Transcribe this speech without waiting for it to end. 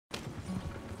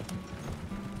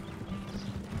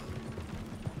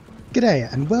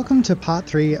G'day and welcome to part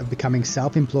 3 of becoming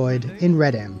self-employed in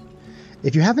RedM.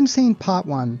 If you haven't seen part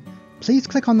 1, please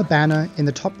click on the banner in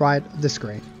the top right of the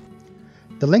screen.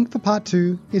 The link for part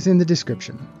 2 is in the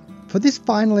description. For this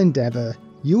final endeavour,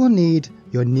 you will need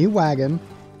your new wagon,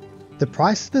 the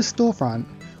price of the storefront,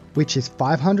 which is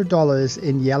 $500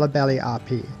 in Yellow Belly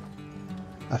RP,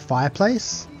 a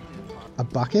fireplace, a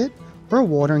bucket or a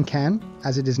watering can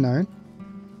as it is known,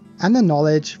 and the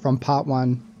knowledge from part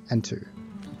 1 and 2.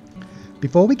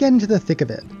 Before we get into the thick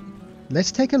of it,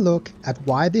 let's take a look at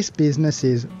why this business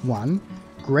is 1.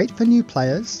 Great for new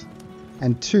players,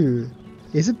 and 2.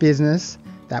 Is a business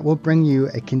that will bring you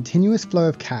a continuous flow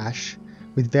of cash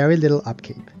with very little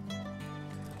upkeep.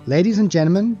 Ladies and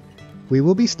gentlemen, we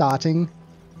will be starting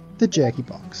the jerky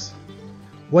box.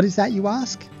 What is that, you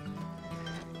ask?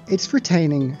 It's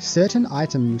retaining certain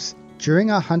items during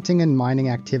our hunting and mining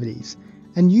activities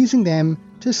and using them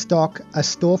to stock a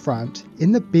storefront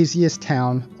in the busiest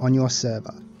town on your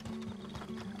server.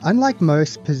 Unlike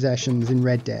most possessions in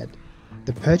Red Dead,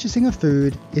 the purchasing of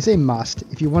food is a must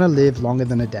if you want to live longer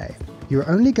than a day. You're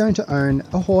only going to own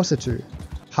a horse or two,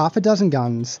 half a dozen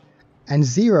guns, and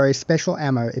 0 special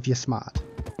ammo if you're smart.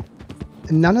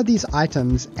 None of these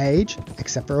items age,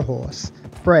 except for a horse,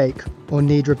 break, or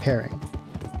need repairing.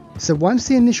 So once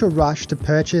the initial rush to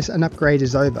purchase and upgrade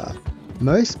is over,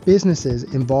 most businesses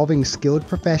involving skilled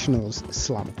professionals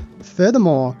slump.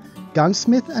 Furthermore,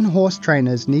 gunsmith and horse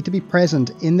trainers need to be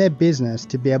present in their business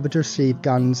to be able to receive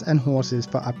guns and horses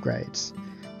for upgrades.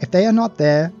 If they are not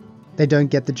there, they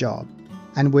don't get the job.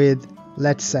 And with,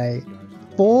 let's say,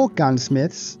 4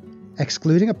 gunsmiths,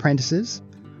 excluding apprentices,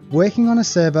 working on a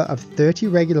server of 30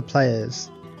 regular players,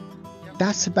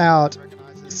 that's about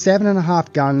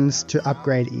 7.5 guns to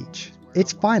upgrade each.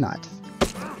 It's finite.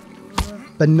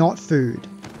 But not food.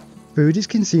 Food is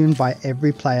consumed by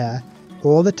every player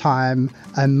all the time,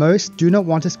 and most do not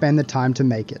want to spend the time to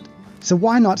make it. So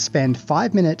why not spend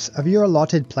 5 minutes of your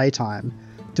allotted playtime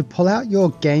to pull out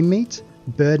your game meat,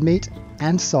 bird meat,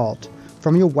 and salt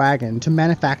from your wagon to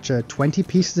manufacture 20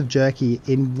 pieces of jerky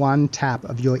in 1 tap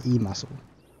of your E-muscle?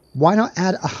 Why not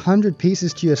add 100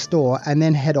 pieces to your store and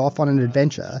then head off on an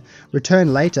adventure,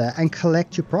 return later and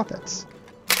collect your profits?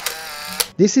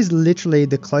 This is literally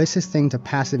the closest thing to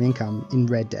passive income in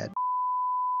Red Dead.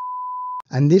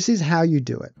 And this is how you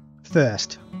do it.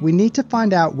 First, we need to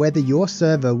find out whether your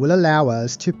server will allow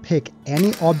us to pick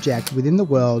any object within the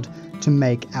world to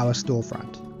make our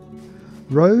storefront.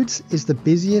 Rhodes is the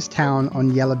busiest town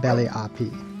on Yellow Belly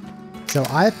RP, so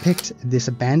I have picked this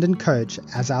abandoned coach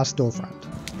as our storefront.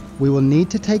 We will need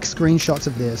to take screenshots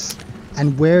of this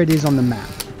and where it is on the map.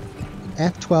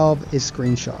 F12 is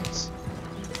screenshots.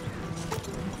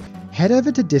 Head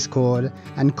over to Discord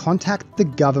and contact the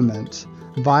government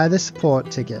via the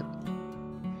support ticket.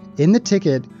 In the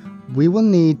ticket, we will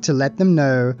need to let them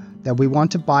know that we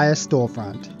want to buy a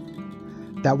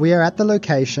storefront, that we are at the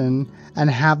location and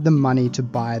have the money to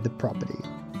buy the property.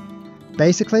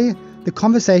 Basically, the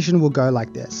conversation will go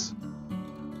like this.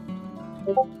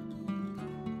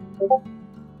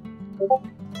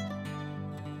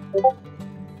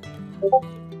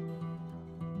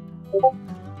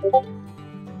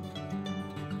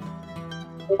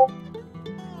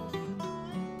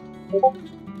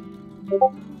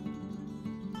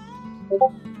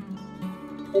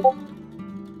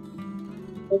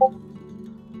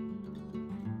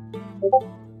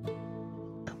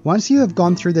 Once you have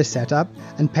gone through the setup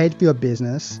and paid for your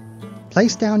business,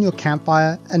 place down your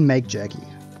campfire and make jerky.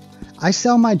 I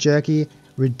sell my jerky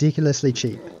ridiculously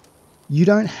cheap. You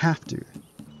don't have to.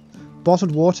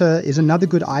 Bottled water is another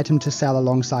good item to sell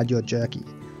alongside your jerky.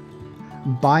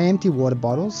 Buy empty water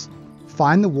bottles,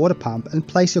 find the water pump and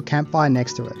place your campfire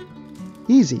next to it.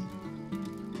 Easy.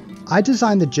 I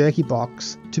designed the jerky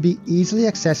box to be easily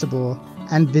accessible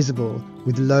and visible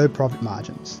with low profit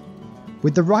margins.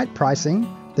 With the right pricing,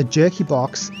 the jerky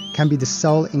box can be the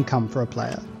sole income for a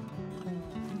player.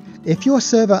 If your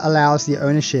server allows the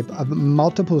ownership of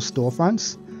multiple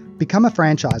storefronts, become a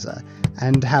franchiser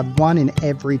and have one in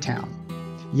every town.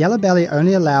 Yellow Belly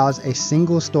only allows a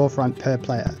single storefront per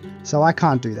player, so I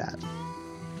can't do that.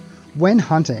 When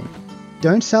hunting,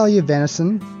 don't sell your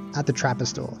venison at the trapper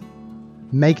store.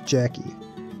 Make jerky.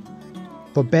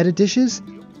 For better dishes,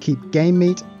 keep game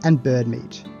meat and bird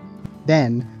meat.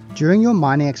 Then, during your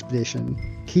mining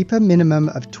expedition, keep a minimum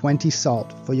of 20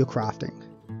 salt for your crafting.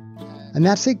 And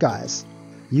that's it, guys.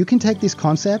 You can take this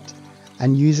concept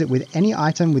and use it with any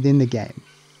item within the game.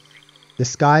 The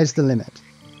sky's the limit.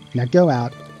 Now go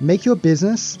out, make your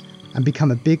business, and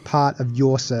become a big part of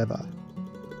your server.